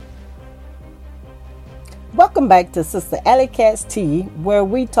Welcome back to Sister Alley Cat's Tea, where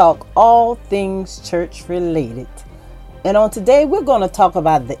we talk all things church related. And on today, we're going to talk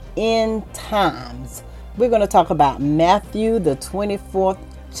about the end times. We're going to talk about Matthew, the 24th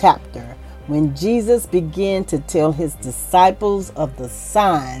chapter, when Jesus began to tell his disciples of the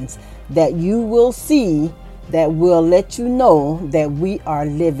signs that you will see that will let you know that we are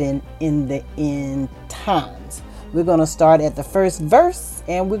living in the end times. We're going to start at the first verse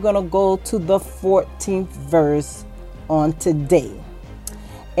and we're going to go to the 14th verse on today.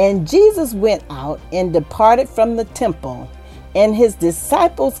 And Jesus went out and departed from the temple, and his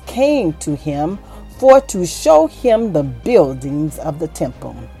disciples came to him for to show him the buildings of the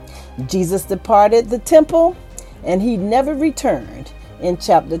temple. Jesus departed the temple and he never returned. In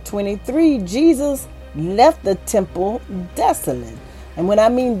chapter 23, Jesus left the temple desolate. And when I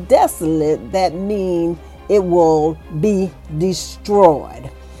mean desolate, that means it will be destroyed.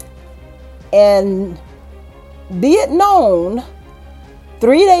 And be it known,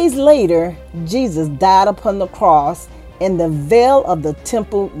 3 days later, Jesus died upon the cross, and the veil of the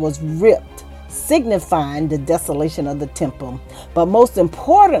temple was ripped, signifying the desolation of the temple. But most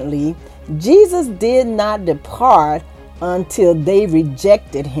importantly, Jesus did not depart until they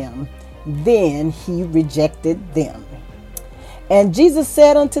rejected him. Then he rejected them. And Jesus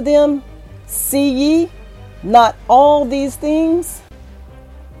said unto them, See ye not all these things?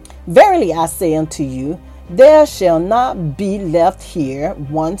 Verily I say unto you, there shall not be left here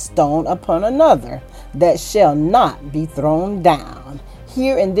one stone upon another that shall not be thrown down.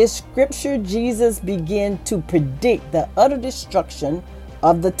 Here in this scripture, Jesus began to predict the utter destruction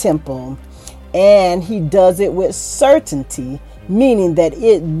of the temple, and he does it with certainty, meaning that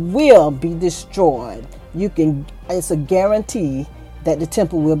it will be destroyed. It's a guarantee that the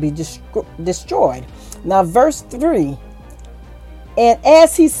temple will be destroyed. Now, verse 3, and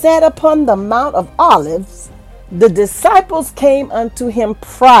as he sat upon the Mount of Olives, the disciples came unto him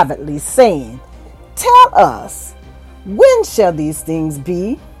privately, saying, Tell us, when shall these things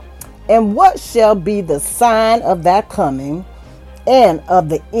be? And what shall be the sign of thy coming and of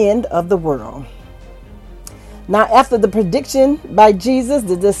the end of the world? Now, after the prediction by Jesus,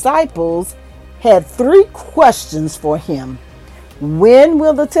 the disciples had 3 questions for him. When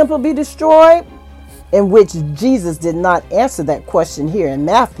will the temple be destroyed? In which Jesus did not answer that question here in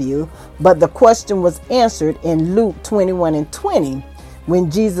Matthew, but the question was answered in Luke 21 and 20,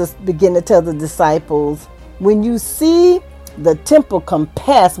 when Jesus began to tell the disciples, When you see the temple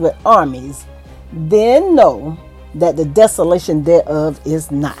compassed with armies, then know that the desolation thereof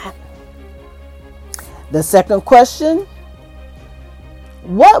is not. The second question,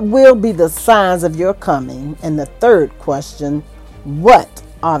 what will be the signs of your coming? And the third question, what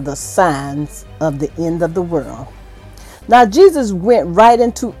are the signs of the end of the world? Now, Jesus went right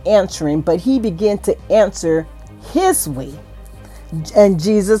into answering, but he began to answer his way. And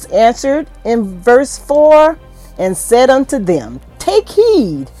Jesus answered in verse 4 and said unto them, Take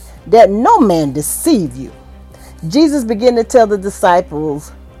heed that no man deceive you. Jesus began to tell the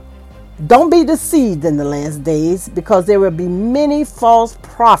disciples, don't be deceived in the last days, because there will be many false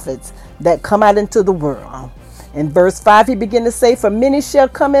prophets that come out into the world. In verse 5, he began to say, For many shall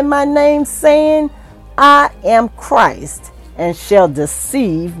come in my name, saying, I am Christ, and shall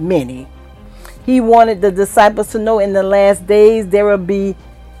deceive many. He wanted the disciples to know in the last days there will be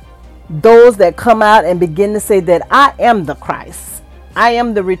those that come out and begin to say that I am the Christ. I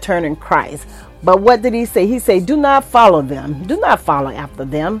am the returning Christ. But what did he say? He said, do not follow them. Do not follow after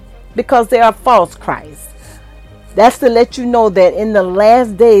them, because they are false Christs. That's to let you know that in the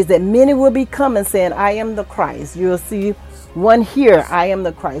last days that many will be coming saying, I am the Christ. You'll see one here, I am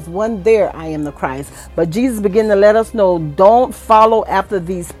the Christ. One there, I am the Christ. But Jesus began to let us know, don't follow after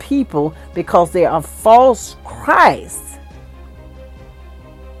these people, because they are false Christs.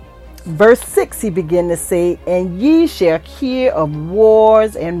 Verse 6, he began to say, And ye shall hear of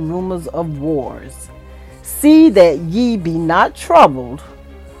wars and rumors of wars. See that ye be not troubled,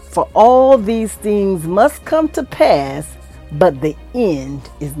 for all these things must come to pass, but the end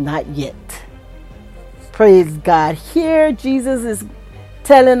is not yet. Praise God. Here Jesus is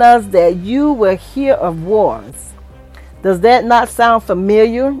telling us that you will hear of wars. Does that not sound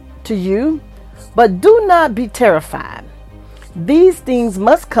familiar to you? But do not be terrified. These things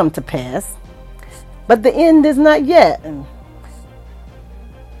must come to pass, but the end is not yet.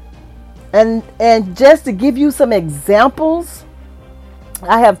 And just to give you some examples,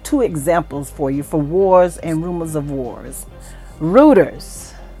 I have 2 examples for you for wars and rumors of wars.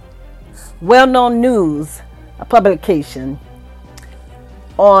 Reuters, well-known news, a publication,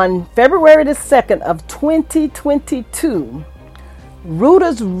 on February the 2nd of 2022,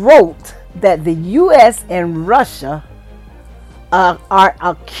 Reuters wrote that the U.S. and Russia are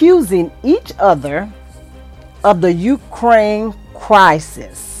accusing each other of the Ukraine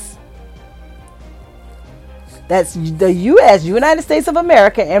crisis. That's the U.S., United States of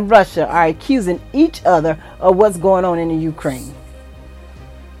America, and Russia are accusing each other of what's going on in the Ukraine.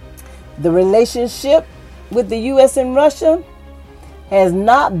 The relationship with the U.S. and Russia has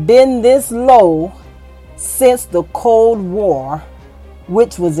not been this low since the Cold War,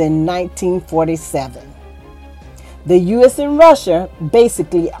 which was in 1947. The U.S. and Russia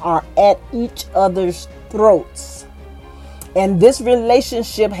basically are at each other's throats. And this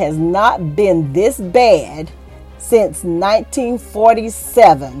relationship has not been this bad since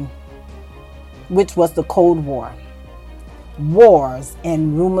 1947, which was the Cold War. Wars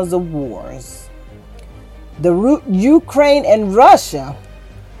and rumors of wars. The Ukraine and Russia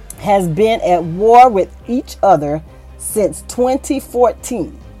has been at war with each other since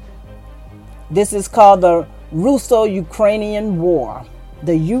 2014. This is called the Russo-Ukrainian War.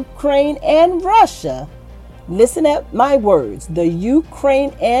 The Ukraine and Russia, listen at my words, the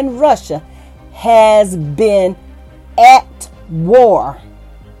Ukraine and Russia has been at war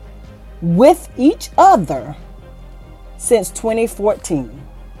with each other since 2014.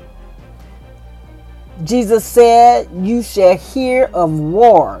 Jesus said, "You shall hear of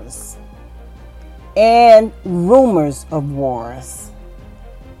wars and rumors of wars."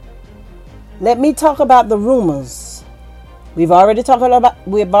 Let me talk about the rumors. We've already talked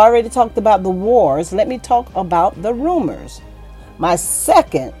about the wars. Let me talk about the rumors. My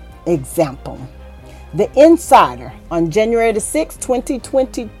second example, The Insider on January 6,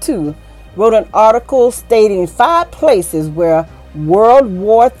 2022, wrote an article stating 5 places where World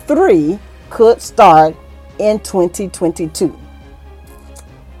War III could start in 2022.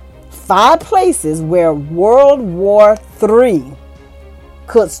 5 places where World War III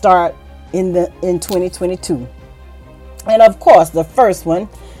could start in 2022. And of course, the first one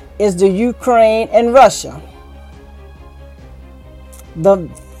is the Ukraine and Russia. The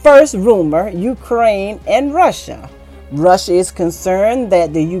first rumor, Ukraine and Russia. Russia is concerned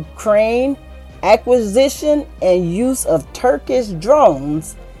that the Ukraine acquisition and use of Turkish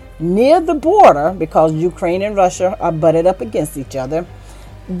drones near the border, because Ukraine and Russia are butted up against each other.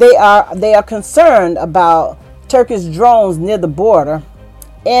 They are concerned about Turkish drones near the border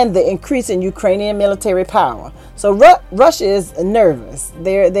and the increase in Ukrainian military power. So Russia is nervous.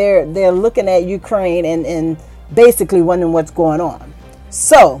 They're looking at Ukraine and basically wondering what's going on.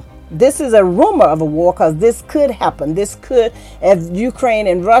 So this is a rumor of a war, because this could happen. This could, if Ukraine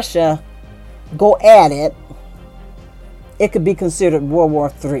and Russia go at it, it could be considered World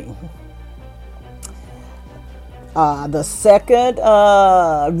War III. The second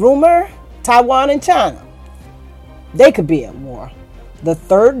rumor, Taiwan and China. They could be at war. The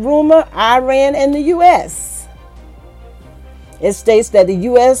third rumor, Iran and the U.S. It states that the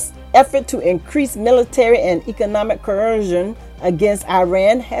U.S. effort to increase military and economic coercion against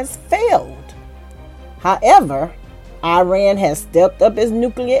Iran has failed. However, Iran has stepped up its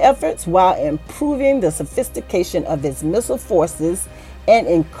nuclear efforts while improving the sophistication of its missile forces and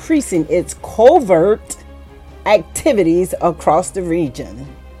increasing its covert activities across the region.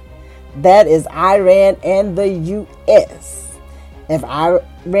 That is Iran and the U.S. If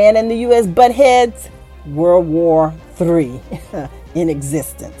Iran and the U.S. butt heads, World War III in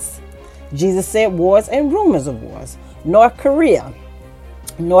existence. Jesus said wars and rumors of wars. North Korea,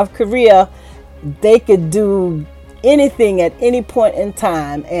 they could do anything at any point in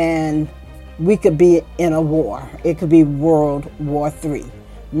time, and we could be in a war. It could be World War III.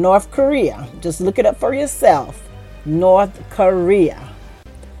 North Korea, just look it up for yourself. North Korea.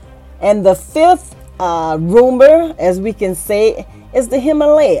 And the fifth rumor, as we can say, is the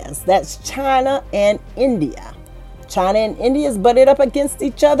Himalayas. That's China and India. China and India is butted up against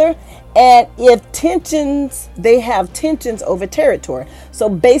each other, and they have tensions over territory. So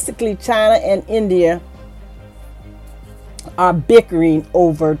basically, China and India are bickering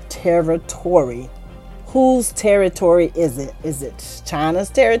over territory. Whose territory is it? Is it China's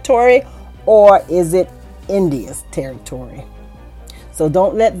territory, or is it India's territory? So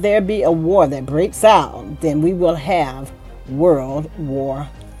don't let there be a war that breaks out. Then we will have World War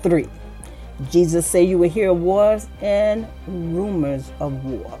III. Jesus said you will hear wars and rumors of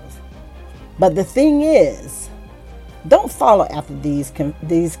wars. But the thing is, don't follow after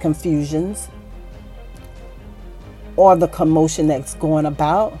these confusions or the commotion that's going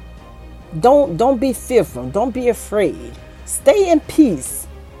about. Don't be fearful. Don't be afraid. Stay in peace.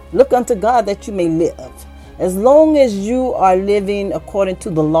 Look unto God that you may live. As long as you are living according to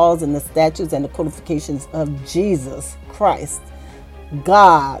the laws and the statutes and the codifications of Jesus Christ,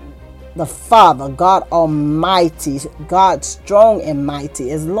 God the Father, God Almighty, God strong and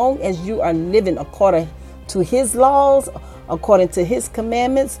mighty, as long as you are living according to His laws, according to His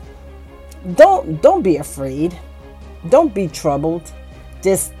commandments, don't be afraid. Don't be troubled.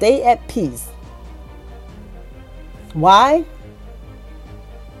 Just stay at peace. Why?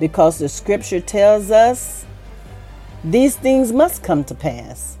 Because the scripture tells us these things must come to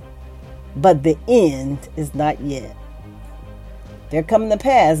pass, but the end is not yet. They're coming to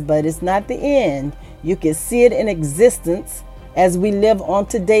pass, but it's not the end. You can see it in existence as we live on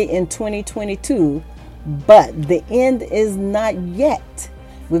today in 2022, but the end is not yet.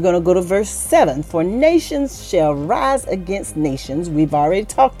 We're going to go to verse 7. For nations shall rise against nations. We've already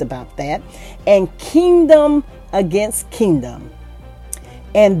talked about that. And kingdom against kingdom.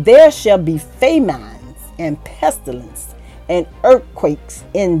 And there shall be famines and pestilence and earthquakes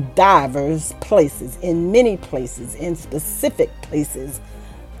in divers places, in many places, in specific places.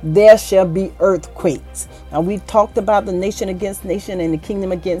 There shall be earthquakes. Now, we've talked about the nation against nation and the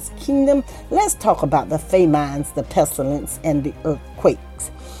kingdom against kingdom. Let's talk about the famines, the pestilence, and the earthquakes.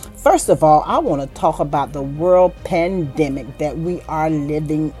 First of all, I want to talk about the world pandemic that we are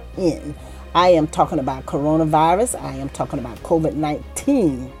living in. I am talking about coronavirus. I am talking about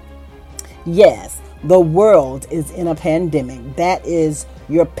COVID-19. Yes, the world is in a pandemic. That is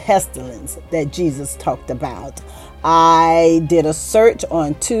your pestilence that Jesus talked about. I did a search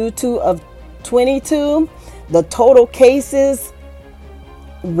on 2/2 of 22. The total cases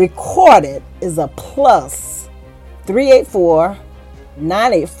recorded is a plus 384.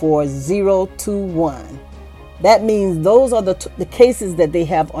 984021. That means those are the cases that they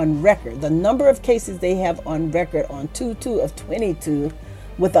have on record. The number of cases they have on record on 2/2 of 22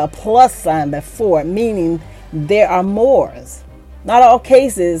 with a plus sign before it, meaning there are more. Not all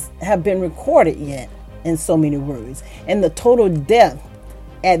cases have been recorded yet, in so many words. And the total death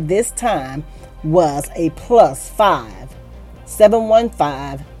at this time was a plus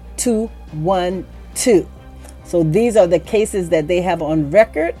 5715212. So these are the cases that they have on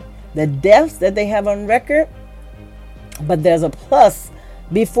record, the deaths that they have on record, but there's a plus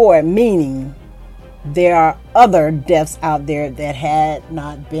before it, meaning there are other deaths out there that had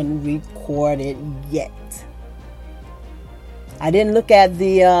not been recorded yet. I didn't look at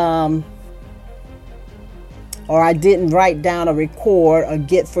or I didn't write down or record or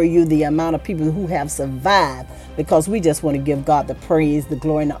get for you the amount of people who have survived, because we just want to give God the praise, the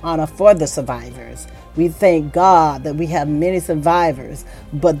glory, and the honor for the survivors. We thank God that we have many survivors,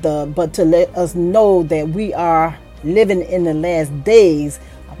 but to let us know that we are living in the last days,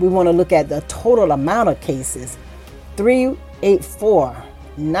 we want to look at the total amount of cases.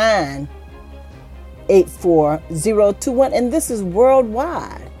 384,984,021, and this is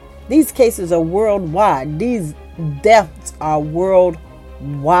worldwide. These cases are worldwide. These deaths are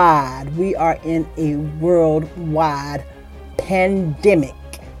worldwide. We are in a worldwide pandemic.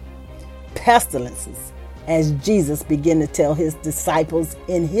 Pestilences, as Jesus began to tell his disciples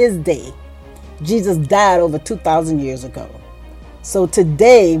in his day. Jesus died over 2,000 years ago. So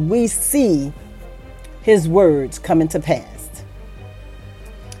today we see his words coming to pass.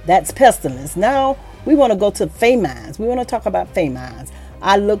 That's pestilence. Now we want to go to famines. We want to talk about famines.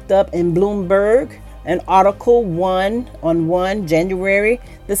 I looked up in Bloomberg an article on January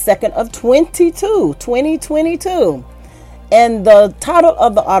the 2nd of 2022. And the title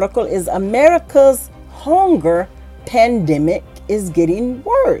of the article is America's Hunger Pandemic is Getting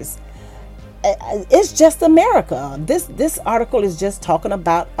Worse. It's just America. This article is just talking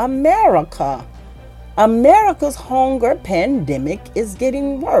about America. America's hunger pandemic is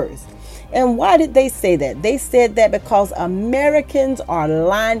getting worse. And why did they say that? They said that because Americans are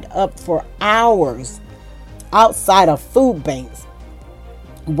lined up for hours outside of food banks,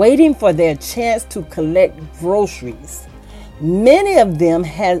 waiting for their chance to collect groceries. Many of them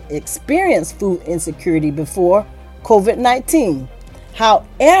had experienced food insecurity before COVID-19.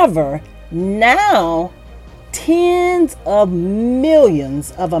 However, now tens of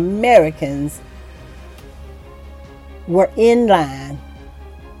millions of Americans were in line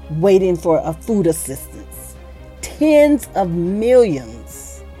waiting for a food assistance. Tens of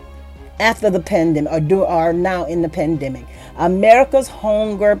millions after the pandemic are now in the pandemic. America's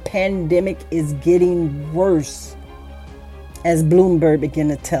hunger pandemic is getting worse, as Bloomberg began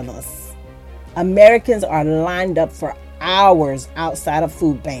to tell us. Americans are lined up for hours outside of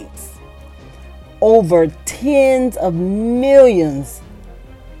food banks. Over tens of millions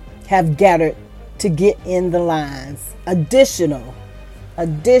have gathered to get in the lines. Additional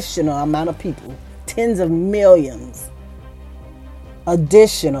amount of people, tens of millions,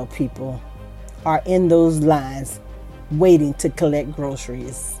 additional people are in those lines waiting to collect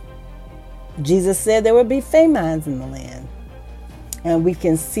groceries. Jesus said there would be famines in the land. And we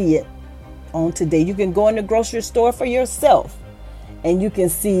can see it on today. You can go in the grocery store for yourself and you can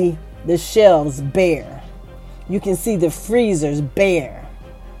see the shelves bare. You can see the freezers bare.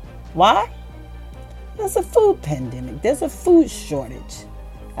 Why? There's a food pandemic. There's a food shortage.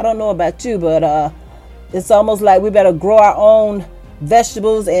 I don't know about you, but it's almost like we better grow our own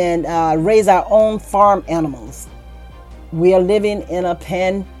vegetables and raise our own farm animals. We are living in a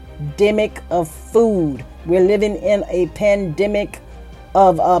pandemic of food. We're living in a pandemic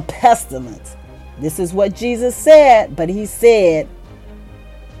of pestilence. This is what Jesus said, but he said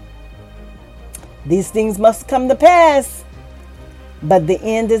these things must come to pass, but the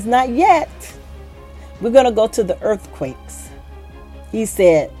end is not yet. We're going to go to the earthquakes. He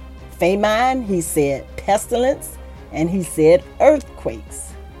said famine, he said pestilence, and he said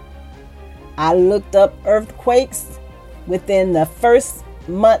earthquakes. I looked up earthquakes within the first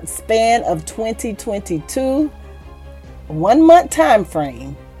month span of 2022. 1 month time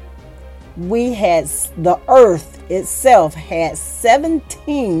frame. We had the earth itself had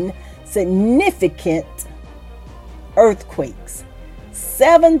 17 significant earthquakes.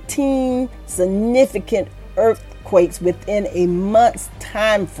 17 significant earthquakes within a month's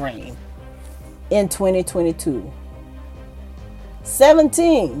time frame in 2022.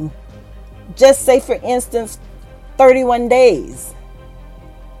 17. Just say, for instance, 31 days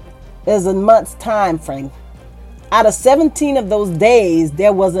is a month's time frame. Out of 17 of those days,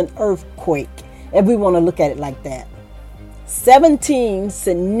 there was an earthquake, if we want to look at it like that. 17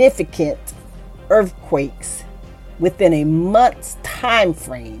 significant earthquakes within a month's time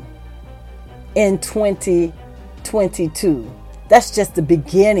frame in 2022. That's just the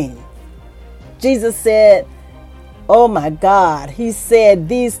beginning. Jesus said, oh my God, he said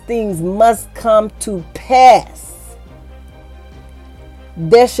these things must come to pass.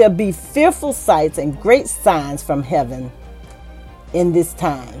 There shall be fearful sights and great signs from heaven in this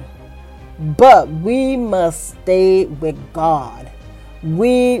time. But we must stay with God.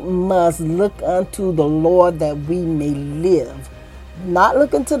 We must look unto the Lord that we may live. Not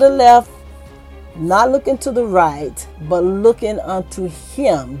looking to the left, not looking to the right, but looking unto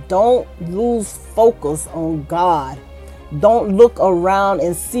Him. Don't lose focus on God. Don't look around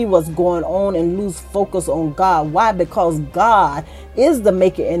and see what's going on and lose focus on God. Why? Because God is the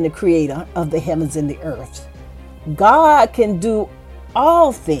maker and the creator of the heavens and the earth. God can do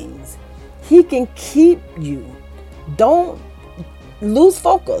all things. He can keep you. Don't lose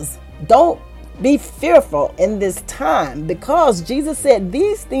focus. Don't be fearful in this time, because Jesus said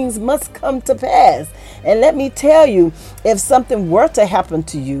these things must come to pass. And let me tell you, if something were to happen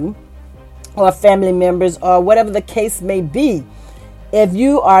to you, or family members, or whatever the case may be, if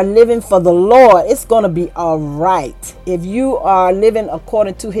you are living for the Lord, it's going to be all right. If you are living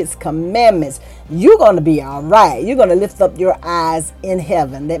according to His commandments, you're going to be all right. You're going to lift up your eyes in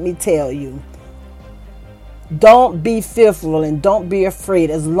heaven. Let me tell you, don't be fearful and don't be afraid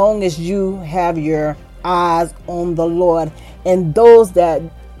as long as you have your eyes on the Lord. And those that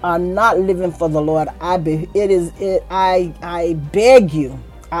are not living for the Lord, I beg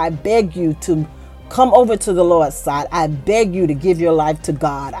you to come over to the Lord's side. I beg you to give your life to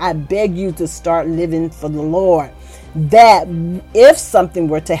God. I beg you to start living for the Lord. That if something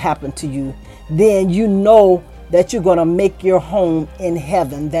were to happen to you, then you know that you're going to make your home in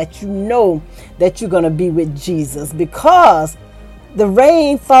heaven. That you know that you're going to be with Jesus, because the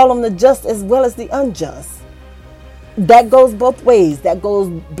rain fall on the just as well as the unjust. That goes both ways. That goes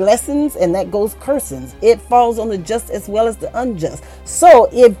blessings and that goes cursings. It falls on the just as well as the unjust. So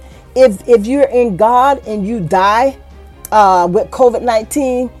if you're in God and you die with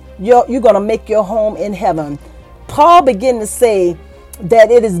COVID-19, you're going to make your home in heaven. Paul began to say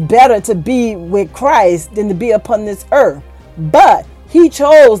that it is better to be with Christ than to be upon this earth. But he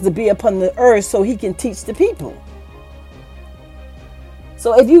chose to be upon the earth so he can teach the people.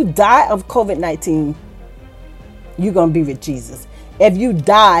 So if you die of COVID-19, you're going to be with Jesus. If you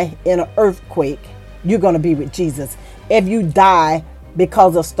die in an earthquake, you're going to be with Jesus. If you die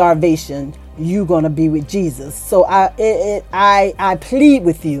because of starvation, you're going to be with Jesus. So I plead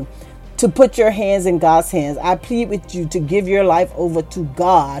with you to put your hands in God's hands. I plead with you to give your life over to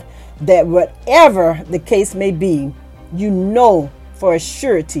God, that whatever the case may be, you know for a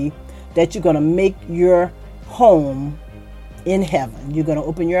surety that you're going to make your home in heaven. You're going to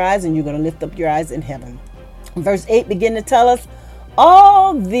open your eyes and you're going to lift up your eyes in heaven. Verse 8 begin to tell us,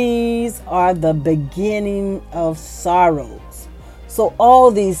 all these are the beginning of sorrows. So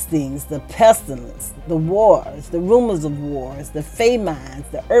all these things, the pestilence, the wars, the rumors of wars, the famines,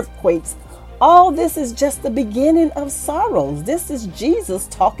 the earthquakes, All this is just the beginning of sorrows. This is Jesus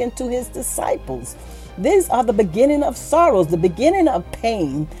talking to his disciples. These are the beginning of sorrows, the beginning of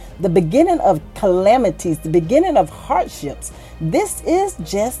pain, the beginning of calamities, the beginning of hardships. This is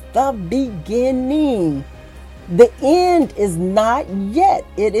just the beginning. The end is not yet.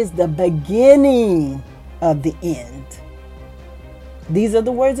 It is the beginning of the end. These are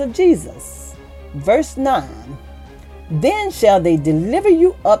the words of Jesus. Verse 9. Then shall they deliver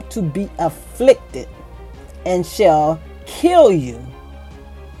you up to be afflicted, and shall kill you,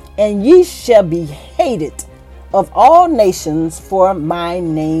 and ye shall be hated of all nations for my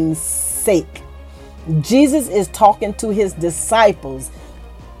name's sake. Jesus is talking to his disciples.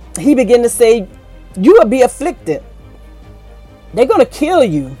 He began to say, you will be afflicted. They're going to kill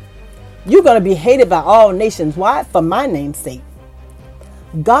you. You're going to be hated by all nations. Why? For my name's sake.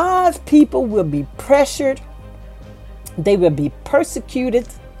 God's people will be pressured. They will be persecuted.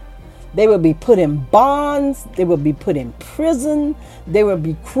 They will be put in bonds. They will be put in prison. They will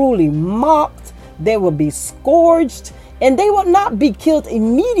be cruelly mocked. They will be scourged. And they will not be killed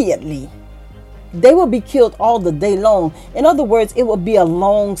immediately. They will be killed all the day long. In other words, it will be a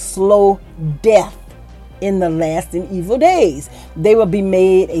long, slow death in the last and evil days. They will be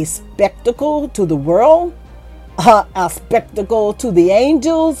made a spectacle to the world, a spectacle to the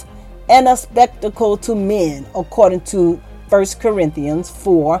angels, and a spectacle to men, according to 1 Corinthians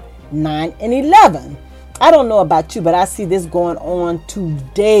 4, 9 and 11. I don't know about you, but I see this going on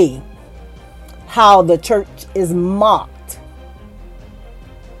today. How the church is mocked.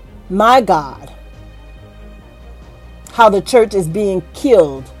 My God. How the church is being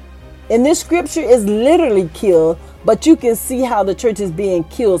killed. And this scripture is literally killed, but you can see how the church is being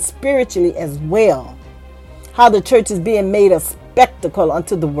killed spiritually as well. How the church is being made a spectacle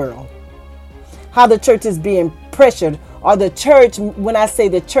unto the world. How the church is being pressured, or the church, when I say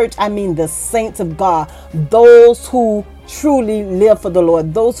the church, I mean the saints of God, those who truly live for the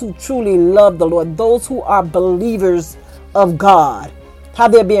Lord, those who truly love the Lord, those who are believers of God, how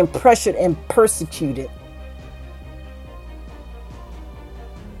they're being pressured and persecuted.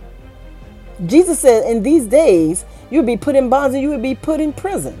 Jesus said in these days, you'll be put in bonds and you will be put in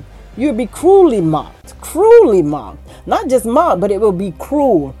prison. You'll be cruelly mocked. Not just mocked, but it will be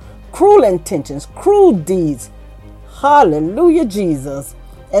cruel intentions, cruel deeds. Hallelujah, Jesus.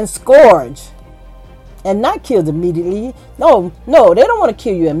 And scourged. And not killed immediately. No, they don't want to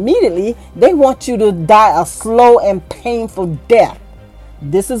kill you immediately. They want you to die a slow and painful death.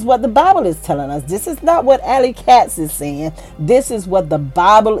 This is what the Bible is telling us. This is not what Alley Katz is saying. This is what the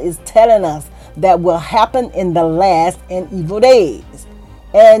Bible is telling us that will happen in the last and evil days.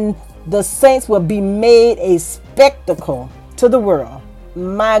 And the saints will be made a spectacle to the world.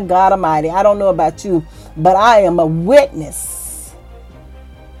 My God Almighty, I don't know about you, but I am a witness.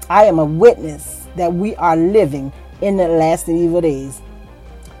 I am a witness that we are living in the last and evil days.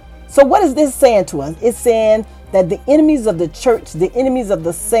 So what is this saying to us? It's saying that the enemies of the church, the enemies of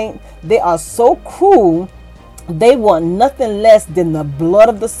the saint, they are so cruel. They want nothing less than the blood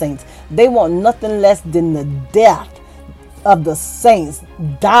of the saints. They want nothing less than the death of the saints.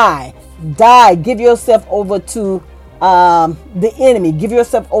 Die. Give yourself over to the enemy. Give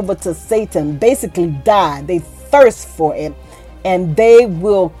yourself over to Satan. Basically die. They thirst for it. And they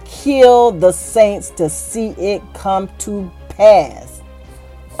will kill the saints to see it come to pass.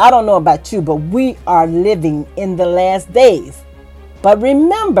 I don't know about you, but we are living in the last days. But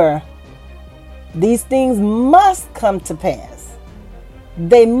remember, these things must come to pass.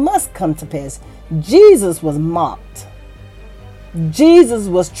 They must come to pass. Jesus was mocked. Jesus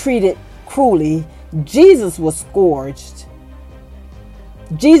was treated cruelly. Jesus was scourged.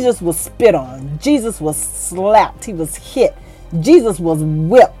 Jesus was spit on. Jesus was slapped. He was hit. Jesus was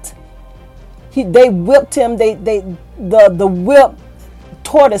whipped. They whipped him. The whip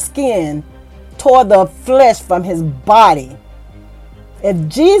tore the skin, tore the flesh from his body. If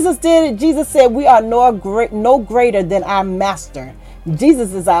Jesus did it, Jesus said we are no greater than our master.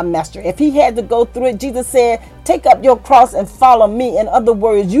 Jesus is our master. If he had to go through it, Jesus said, take up your cross and follow me. In other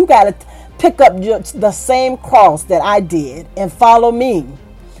words, you got to pick up the same cross that I did and follow me.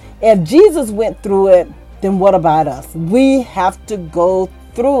 If Jesus went through it, then what about us? We have to go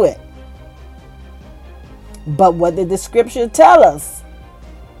through it. But what did the scripture tell us?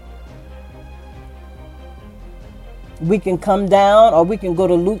 We can come down, or we can go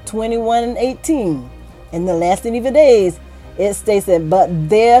to Luke 21 and 18. In the last and evil days, it states that, but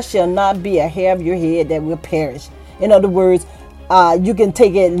there shall not be a hair of your head that will perish. In other words, you can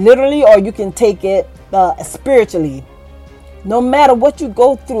take it literally, or you can take it spiritually. No matter what you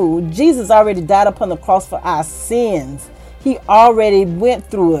go through, Jesus already died upon the cross for our sins. He already went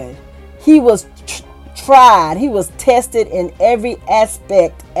through it. He was tried. He was tested in every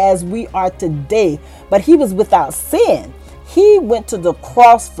aspect as we are today. But he was without sin. He went to the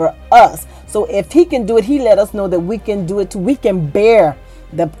cross for us. So if he can do it, he let us know that we can do it too. We can bear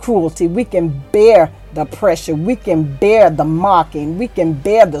the cruelty. We can bear the pressure. We can bear the mocking. We can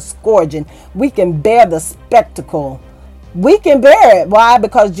bear the scourging. We can bear the spectacle. We can bear it. Why?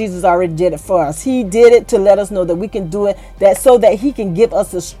 Because Jesus already did it for us. He did it to let us know that we can do it, that so that he can give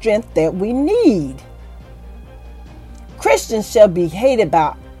us the strength that we need. Christians shall be hated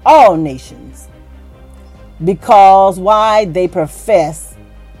by all nations because why? They profess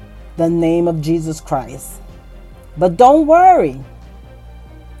the name of Jesus Christ. But don't worry.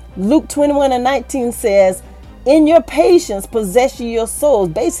 Luke 21:19 says, in your patience possess ye your souls.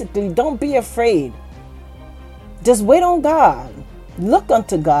 Basically, don't be afraid. Just wait on God. Look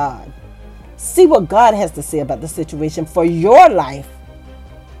unto God. See what God has to say about the situation for your life.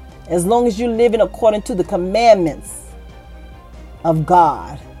 As long as you're living according to the commandments of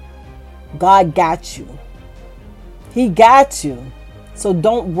God, God got you. He got you. So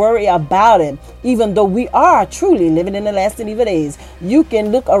don't worry about it. Even though we are truly living in the last and evil days, you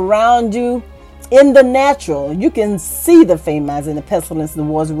can look around you in the natural. You can see the famines and the pestilence, the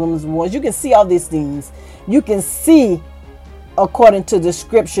wars, the rumors of wars. You can see all these things. You can see, according to the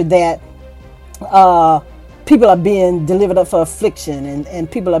scripture, that people are being delivered up for affliction,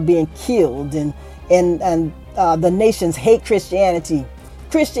 and people are being killed, and the nations hate Christianity.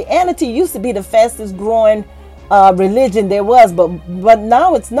 Christianity used to be the fastest growing religion there was, but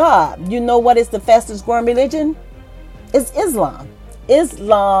now it's not. You know what is the fastest growing religion? It's Islam.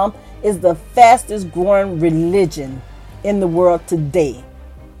 Islam is the fastest growing religion in the world today.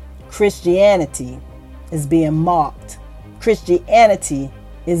 Christianity is being mocked. Christians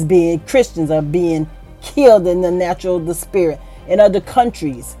are being killed in the natural, the spirit. In other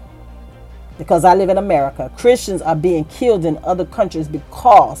countries, because I live in America, Christians are being killed in other countries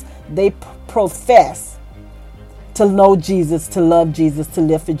because they profess to know Jesus, to love Jesus, to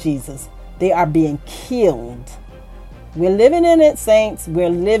live for Jesus. They are being killed. We're living in it, saints. We're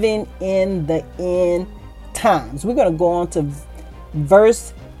living in the end times. We're going to go on to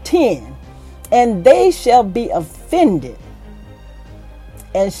verse 10. And they shall be offended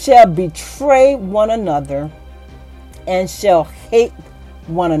and shall betray one another and shall hate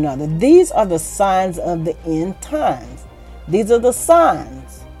one another. These are the signs of the end times. These are the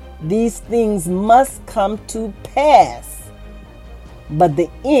signs. These things must come to pass. But the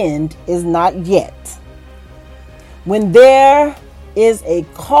end is not yet. When there is a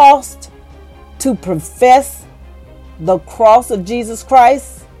cost to profess the cross of Jesus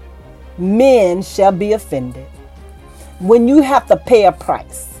Christ, men shall be offended. When you have to pay a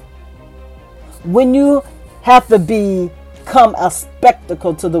price, when you have to become a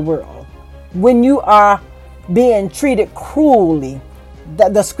spectacle to the world, when you are being treated cruelly,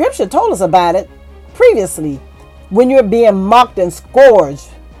 the scripture told us about it previously. When you're being mocked and scourged,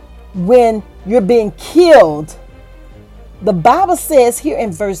 when you're being killed, the Bible says here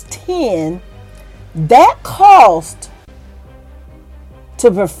in verse 10, that cost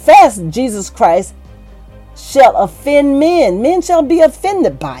to profess Jesus Christ shall offend men. Men shall be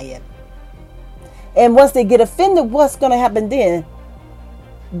offended by it. And once they get offended, what's going to happen then?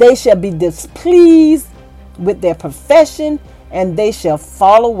 They shall be displeased with their profession, and they shall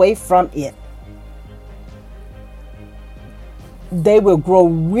fall away from it. They will grow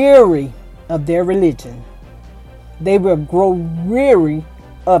weary of their religion. They will grow weary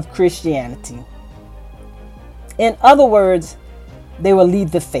of Christianity. In other words, they will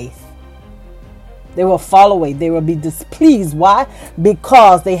leave the faith. They will fall away. They will be displeased. Why?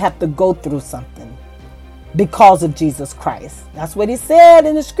 Because they have to go through something. Because of Jesus Christ. That's what he said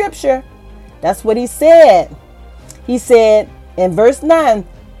in the scripture. That's what he said. He said in verse 9,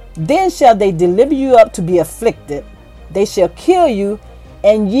 then shall they deliver you up to be afflicted. They shall kill you,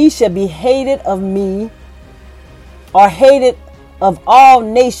 and ye shall be hated of me, or hated of all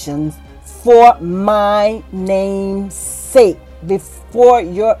nations for my name's sake. Before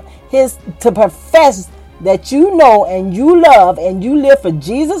to profess that you know and you love and you live for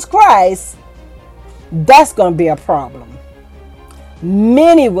Jesus Christ, that's going to be a problem.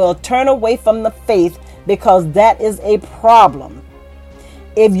 Many will turn away from the faith because that is a problem.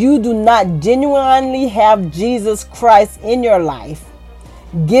 If you do not genuinely have Jesus Christ in your life,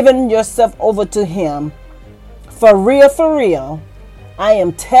 giving yourself over to him, for real, I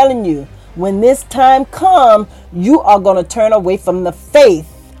am telling you, when this time comes, you are going to turn away from the faith.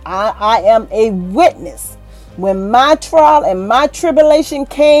 I am a witness. When my trial and my tribulation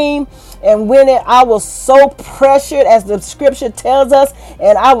came, And when I was so pressured, as the scripture tells us,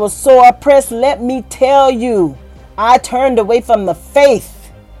 and I was so oppressed, let me tell you, I turned away from the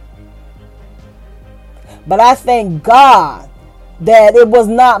faith. But I thank God that it was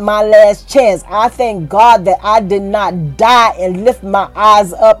not my last chance. I thank God that I did not die and lift my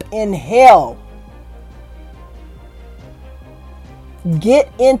eyes up in hell.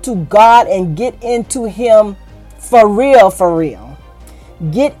 Get into God and get into Him for real, for real.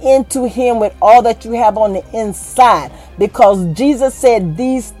 Get into Him with all that you have on the inside, because Jesus said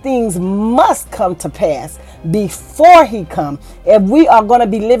these things must come to pass before He come. If we are going to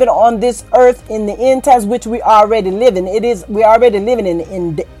be living on this earth in the end times, which we are already living, we're already living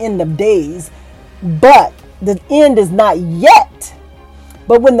in the end of days, but the end is not yet.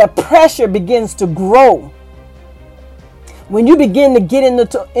 But when the pressure begins to grow, when you begin to get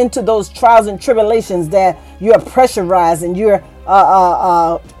into those trials and tribulations that you're pressurized and you're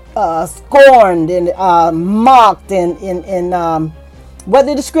scorned and mocked and what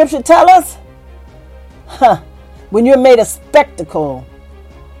did the scripture tell us? When you're made a spectacle,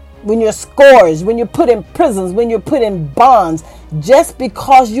 when you're scourged, when you're put in prisons, when you're put in bonds, just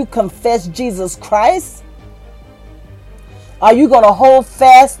because you confess Jesus Christ, are you going to hold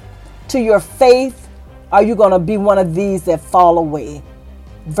fast to your faith? Are you going to be one of these that fall away?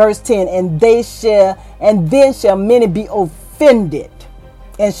 Verse 10, and then shall many be offended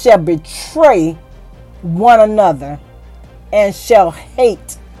and shall betray one another and shall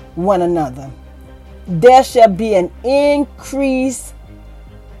hate one another. There shall be an increase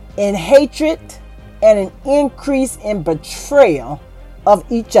in hatred and an increase in betrayal of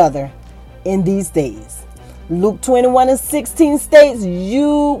each other in these days. Luke 21:16 states,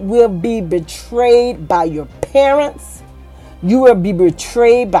 you will be betrayed by your parents. You will be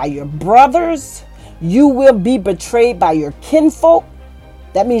betrayed by your brothers. You will be betrayed by your kinfolk.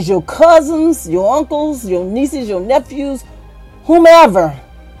 That means your cousins, your uncles, your nieces, your nephews, whomever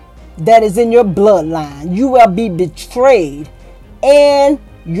that is in your bloodline. You will be betrayed, and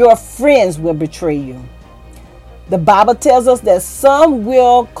your friends will betray you. The Bible tells us that some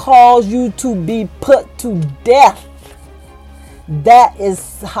will cause you to be put to death. That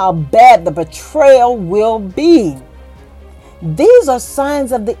is how bad the betrayal will be. These are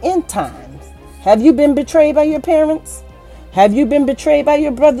signs of the end times. Have you been betrayed by your parents? Have you been betrayed by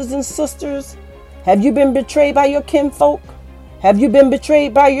your brothers and sisters? Have you been betrayed by your kinfolk? Have you been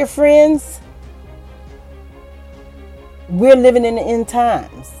betrayed by your friends? We're living in the end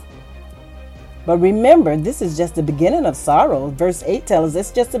times. But remember, this is just the beginning of sorrows. Verse 8 tells us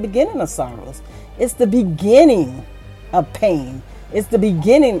it's just the beginning of sorrows. It's the beginning of pain. It's the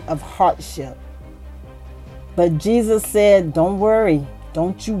beginning of hardship. But Jesus said, don't worry.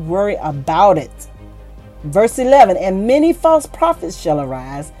 Don't you worry about it. Verse 11, and many false prophets shall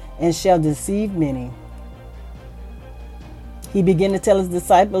arise and shall deceive many. He began to tell his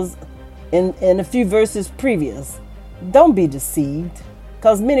disciples in a few verses previous, don't be deceived.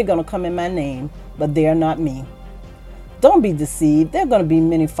 Because many are going to come in my name, but they are not me. Don't be deceived. There are going to be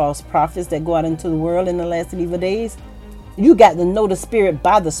many false prophets that go out into the world in the last and evil days. You got to know the Spirit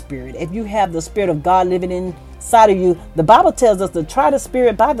by the Spirit. If you have the Spirit of God living inside of you, the Bible tells us to try the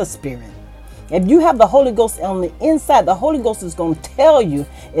Spirit by the Spirit. If you have the Holy Ghost on the inside, the Holy Ghost is going to tell you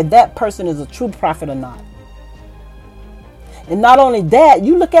if that person is a true prophet or not. And not only that,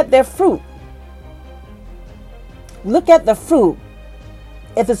 you look at their fruit. Look at the fruit.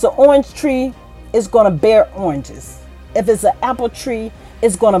 If it's an orange tree, it's going to bear oranges. If it's an apple tree,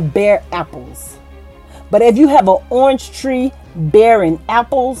 it's going to bear apples. But if you have an orange tree bearing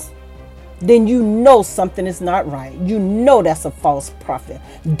apples, then you know something is not right. You know that's a false prophet.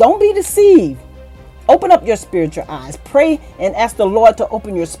 Don't be deceived. Open up your spiritual eyes. Pray and ask the Lord to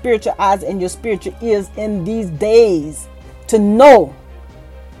open your spiritual eyes and your spiritual ears in these days to know.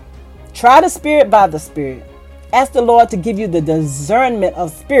 Try the Spirit by the Spirit. Ask the Lord to give you the discernment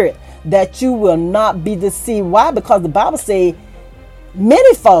of spirit that you will not be deceived. Why? Because the Bible says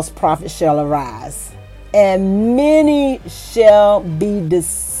many false prophets shall arise and many shall be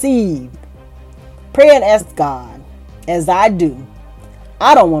deceived. Pray and ask God, as I do.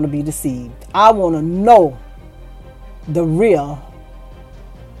 I don't want to be deceived. I want to know the real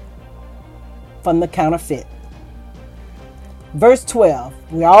from the counterfeit. Verse 12,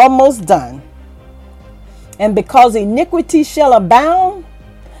 we're almost done. And because iniquity shall abound,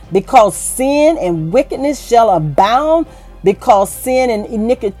 because sin and wickedness shall abound, because sin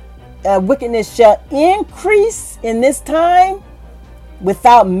and wickedness shall increase in this time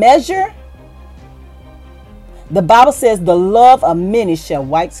without measure, the Bible says the love of many shall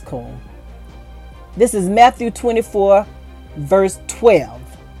wax cold. This is Matthew 24, verse 12.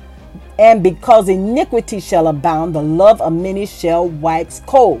 And because iniquity shall abound, the love of many shall wax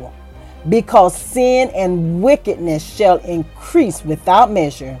cold. Because sin and wickedness shall increase without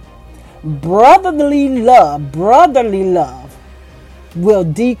measure, brotherly love will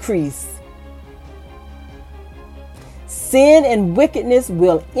decrease. Sin and wickedness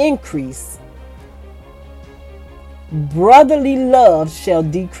will increase. Brotherly love shall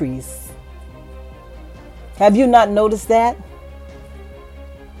decrease. Have you not noticed that?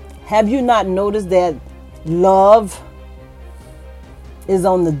 Have you not noticed that love is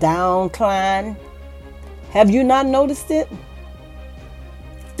on the downcline? Have you not noticed it?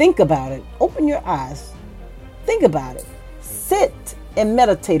 Think about it. Open your eyes. Think about it. Sit and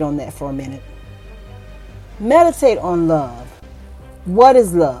meditate on that for a minute. Meditate on love. What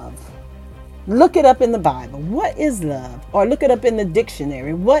is love? Look it up in the Bible. What is love? Or look it up in the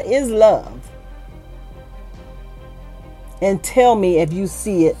dictionary. What is love? And tell me if you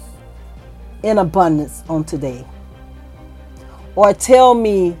see it in abundance on today. Or tell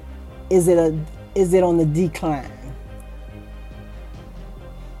me, is it on the decline?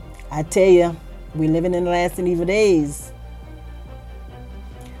 I tell you, we're living in the last and evil days.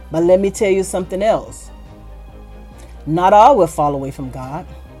 But let me tell you something else. Not all will fall away from God.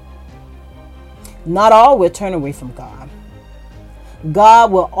 Not all will turn away from God.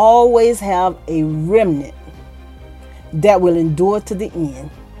 God will always have a remnant that will endure to the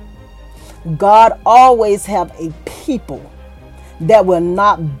end. God always have a people that will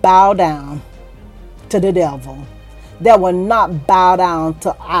not bow down to the devil, that will not bow down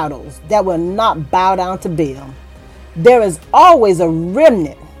to idols, that will not bow down to Baal. There is always a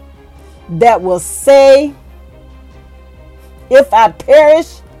remnant that will say, if I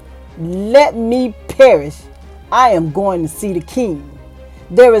perish, let me perish. I am going to see the King.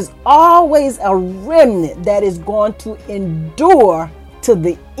 There is always a remnant that is going to endure to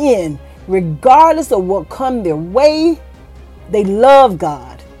the end, regardless of what comes their way. They love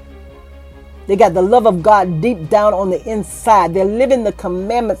God. They got the love of God deep down on the inside. They're living the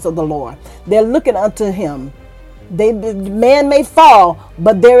commandments of the Lord. They're looking unto Him. Man may fall,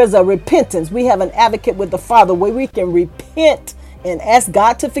 but there is a repentance. We have an advocate with the Father where we can repent and ask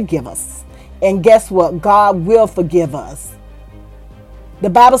God to forgive us. And guess what? God will forgive us. The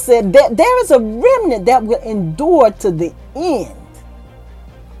Bible said that there is a remnant that will endure to the end.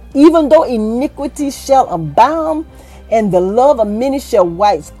 Even though iniquity shall abound and the love of many shall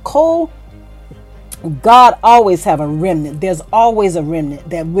wax cold, God always have a remnant. There's always a remnant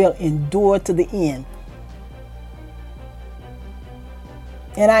that will endure to the end.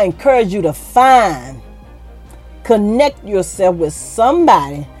 And I encourage you to connect yourself with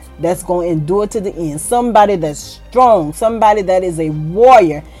somebody that's going to endure to the end. Somebody that's strong. Somebody that is a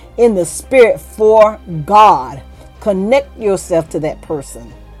warrior in the spirit for God. Connect yourself to that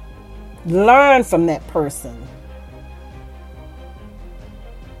person. Learn from that person.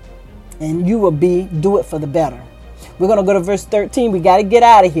 And you will do it for the better. We're going to go to verse 13. We got to get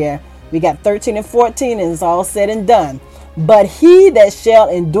out of here. We got 13 and 14 and it's all said and done. But he that shall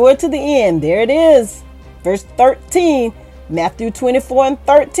endure to the end, there it is. Verse 13, Matthew 24 and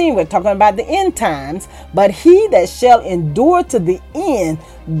 13. We're talking about the end times. But he that shall endure to the end,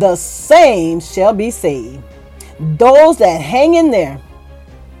 the same shall be saved. Those that hang in there.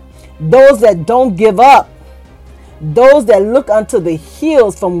 Those that don't give up. Those that look unto the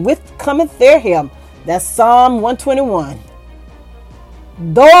hills from which cometh their help. That's Psalm 121.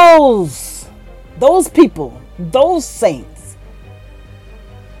 Those people, those saints,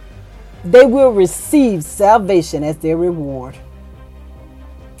 they will receive salvation as their reward.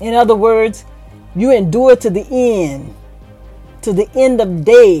 In other words, you endure to the end of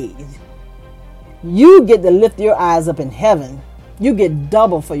days. You get to lift your eyes up in heaven. You get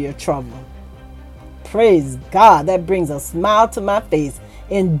double for your trouble. Praise God. That brings a smile to my face.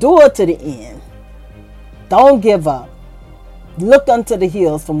 Endure to the end. Don't give up. Look unto the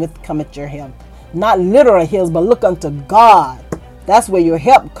hills from which cometh your help. Not literal hills, but look unto God. That's where your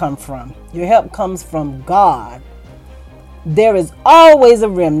help comes from. Your help comes from God. There is always a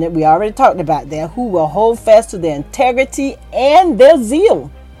remnant, we already talked about that, who will hold fast to their integrity and their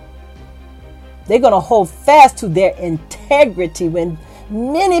zeal. They're going to hold fast to their integrity when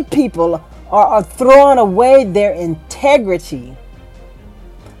many people are throwing away their integrity.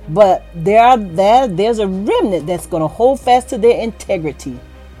 But there's a remnant that's going to hold fast to their integrity.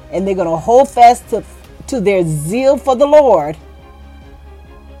 And they're going to hold fast to their zeal for the Lord.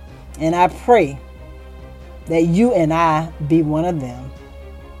 And I pray that you and I be one of them.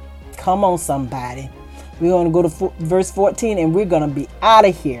 Come on, somebody. We're going to go to verse 14 and we're going to be out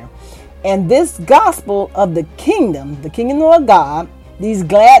of here. And this gospel of the kingdom of God, These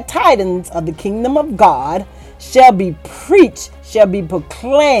glad tidings of the kingdom of God shall be preached, shall be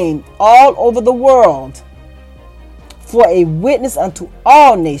proclaimed all over the world for a witness unto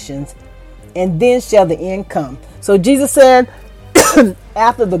all nations, and then shall the end come. So Jesus said,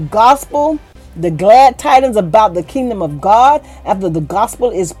 after the gospel, the glad tidings about the kingdom of God, after the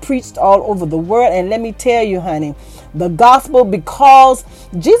gospel is preached all over the world. And let me tell you, honey, the gospel, because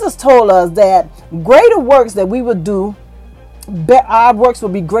Jesus told us that greater works that we would do, our works will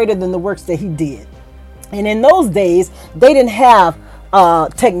be greater than the works that he did. And in those days, they didn't have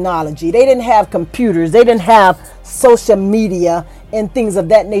technology. They didn't have computers. They didn't have social media and things of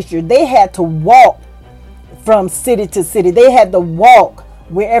that nature. They had to walk from city to city. They had to walk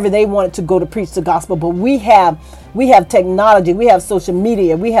wherever they wanted to go to preach the gospel. But we have technology, we have social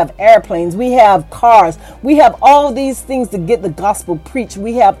media, we have airplanes, we have cars, we have all these things to get the gospel preached.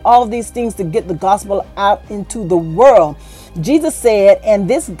 We have all these things to get the gospel out into the world. Jesus said, and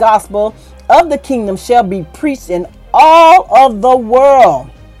this gospel of the kingdom shall be preached in all of the world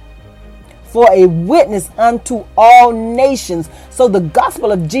for a witness unto all nations. So the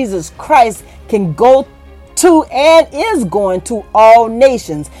gospel of Jesus Christ can go to and is going to all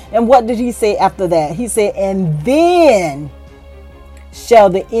nations. And what did he say after that? He said, and then shall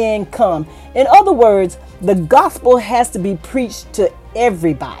the end come. In other words, the gospel has to be preached to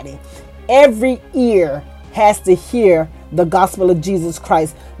everybody. Every ear has to hear the gospel of Jesus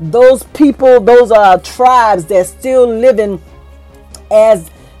Christ. Those people, those tribes that still living as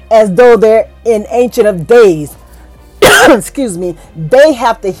though they're in Ancient of Days, excuse me, they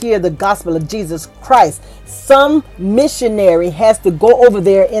have to hear the gospel of Jesus Christ. Some missionary has to go over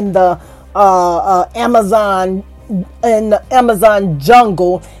there in the Amazon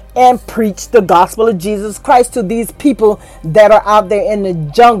jungle and preach the gospel of Jesus Christ to these people that are out there in the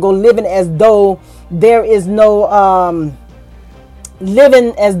jungle, living as though there is no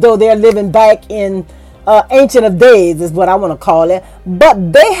living as though they're living back in Ancient of Days is what I want to call it.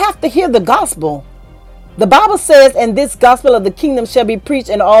 But they have to hear the gospel. The Bible says, and this gospel of the kingdom shall be preached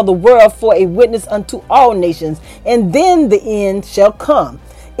in all the world for a witness unto all nations, and then the end shall come.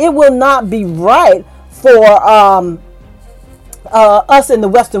 It will not be right for us in the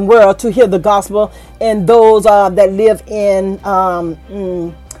Western world to hear the gospel, and those that live in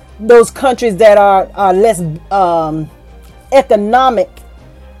those countries that are less economic,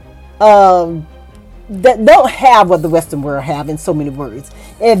 that don't have what the Western world have, in so many words.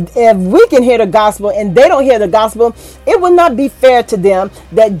 If we can hear the gospel and they don't hear the gospel, it will not be fair to them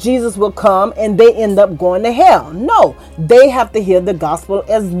that Jesus will come and they end up going to hell. No, they have to hear the gospel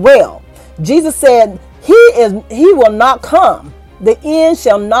as well. Jesus said he will not come. The end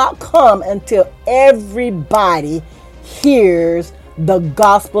shall not come until everybody hears the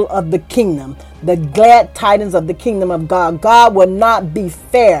gospel of the kingdom, the glad tidings of the kingdom of God. God will not be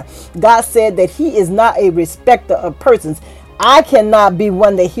fair. God said that he is not a respecter of persons. I cannot be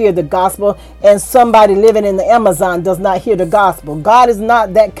one to hear the gospel and somebody living in the Amazon does not hear the gospel. God is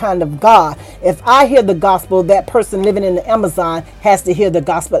not that kind of God. If I hear the gospel, that person living in the Amazon has to hear the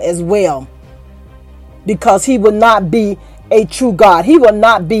gospel as well, because he will not be a true God. He will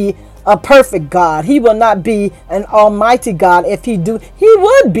not be a perfect God. He will not be an almighty God. If he do, he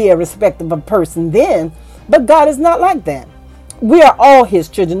would be a respectable person then. But God is not like that. We are all his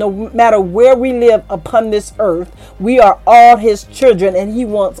children. No matter where we live upon this earth, we are all his children, and he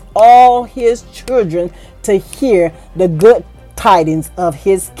wants all his children to hear the good tidings of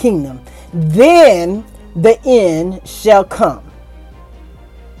his kingdom. Then the end shall come.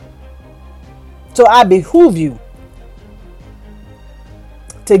 So I behoove you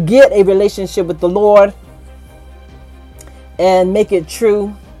to get a relationship with the Lord and make it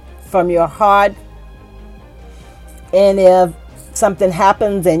true from your heart. And if something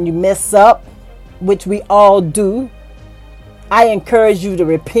happens and you mess up, which we all do, I encourage you to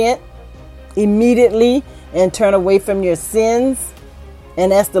repent immediately and turn away from your sins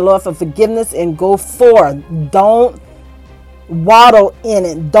and ask the Lord for forgiveness and go forward. Don't waddle in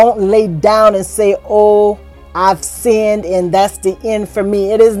it. Don't lay down and say, oh, I've sinned and that's the end for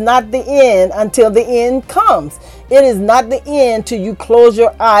me. It is not the end until the end comes. It is not the end till you close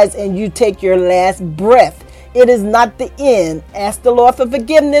your eyes and you take your last breath. It is not the end. Ask the Lord for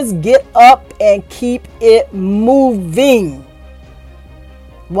forgiveness. Get up and keep it moving.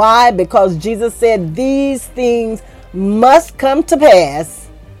 Why? Because Jesus said these things must come to pass,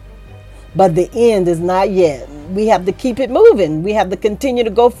 but the end is not yet. We have to keep it moving. We have to continue to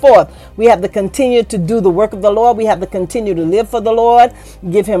go forth. We have to continue to do the work of the Lord. We have to continue to live for the Lord,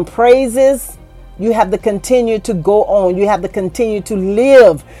 give him praises. You have to continue to go on. You have to continue to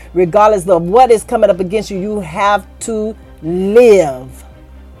live regardless of what is coming up against you. You have to live.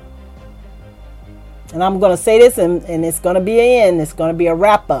 And I'm going to say this, and it's going to be an end. It's going to be a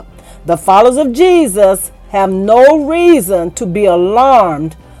wrap up. The followers of Jesus have no reason to be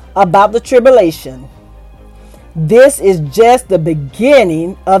alarmed about the tribulation. This is just the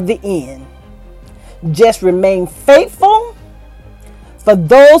beginning of the end. Just remain faithful, for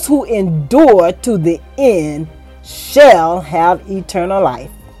those who endure to the end shall have eternal life.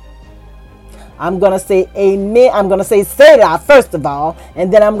 I'm going to say amen. I'm going to say Selah first of all,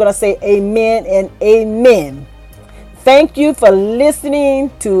 and then I'm going to say amen and amen. Thank you for listening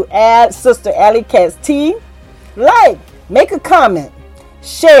to Sister Alley Katz T. Like, make a comment,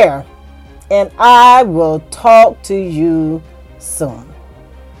 share, and I will talk to you soon.